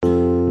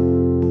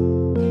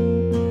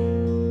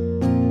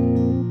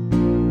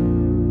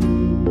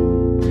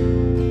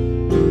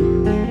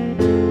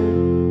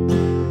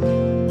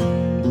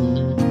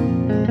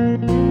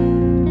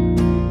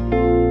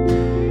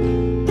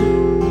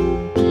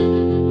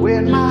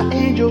my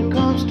angel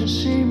comes to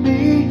see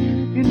me,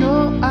 you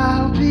know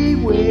I'll be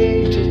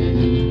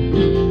waiting.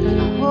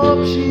 I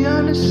hope she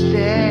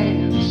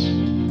understands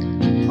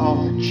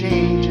all the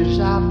changes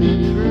I've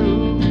been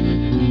through.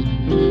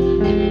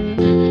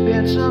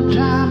 Spent some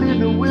time in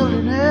the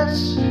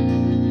wilderness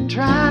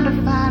trying to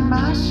find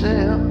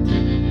myself.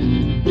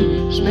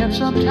 Spent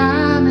some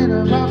time in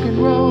a rock and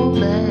roll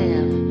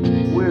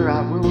band where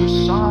I wrote a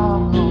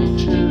song or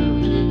two.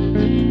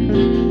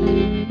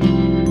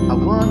 I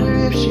wonder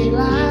if she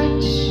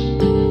likes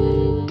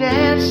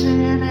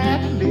dancing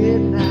at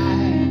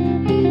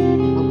midnight.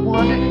 I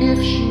wonder if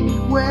she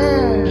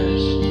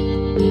wears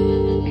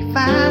a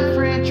fine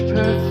French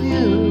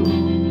perfume.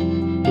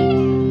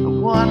 I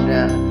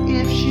wonder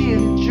if she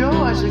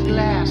enjoys a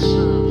glass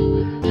of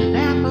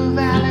Napa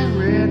Valley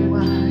red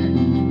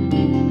wine.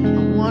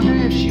 I wonder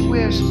if she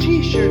wears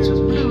t-shirts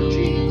and blue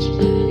jeans,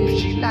 if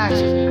she likes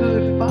a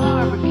good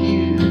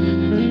barbecue.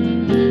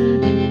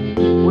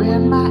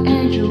 When my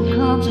angel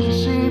comes to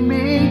see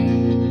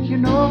me, you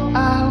know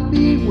I'll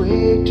be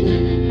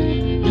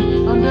waiting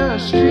under a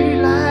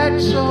streetlight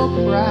so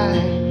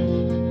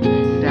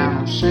bright down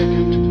on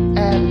 2nd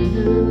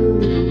Avenue.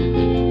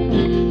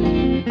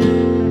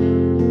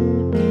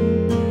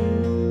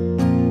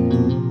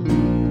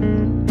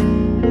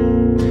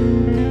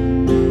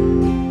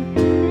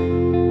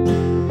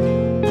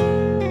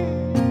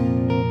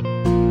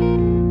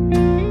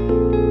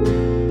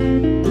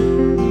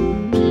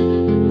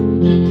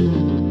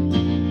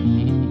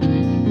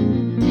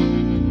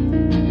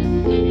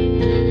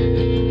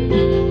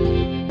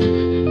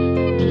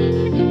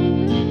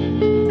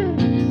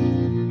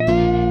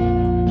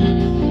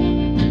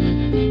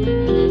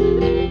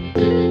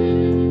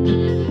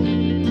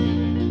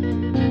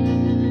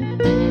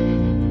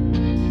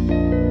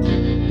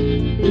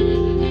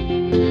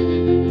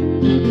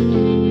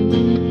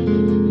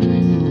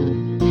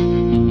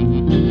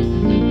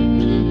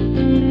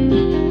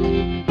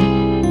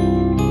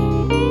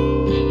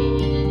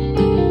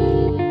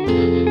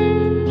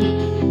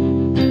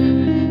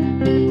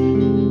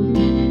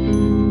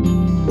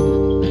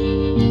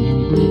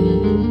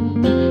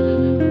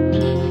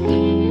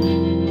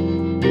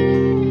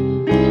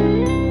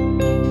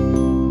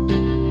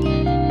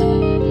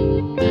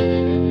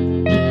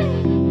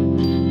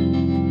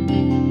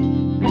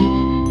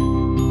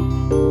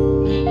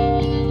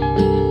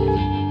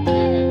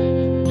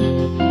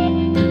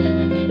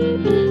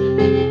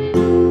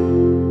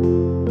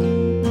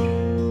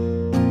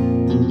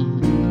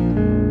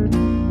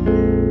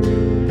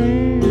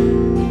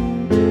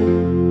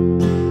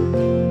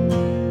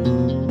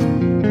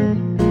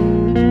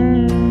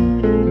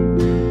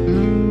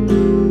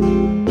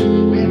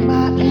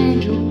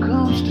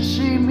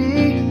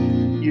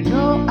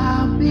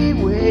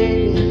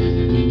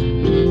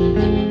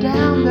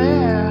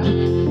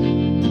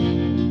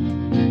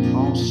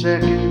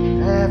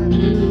 Second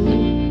Avenue.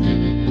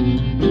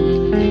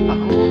 I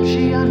hope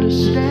she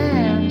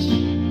understands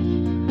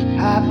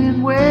I've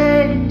been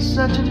waiting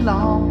such a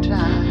long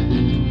time,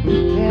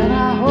 and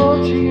I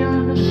hope she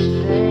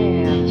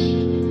understands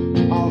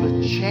all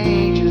the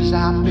changes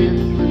I've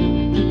been through.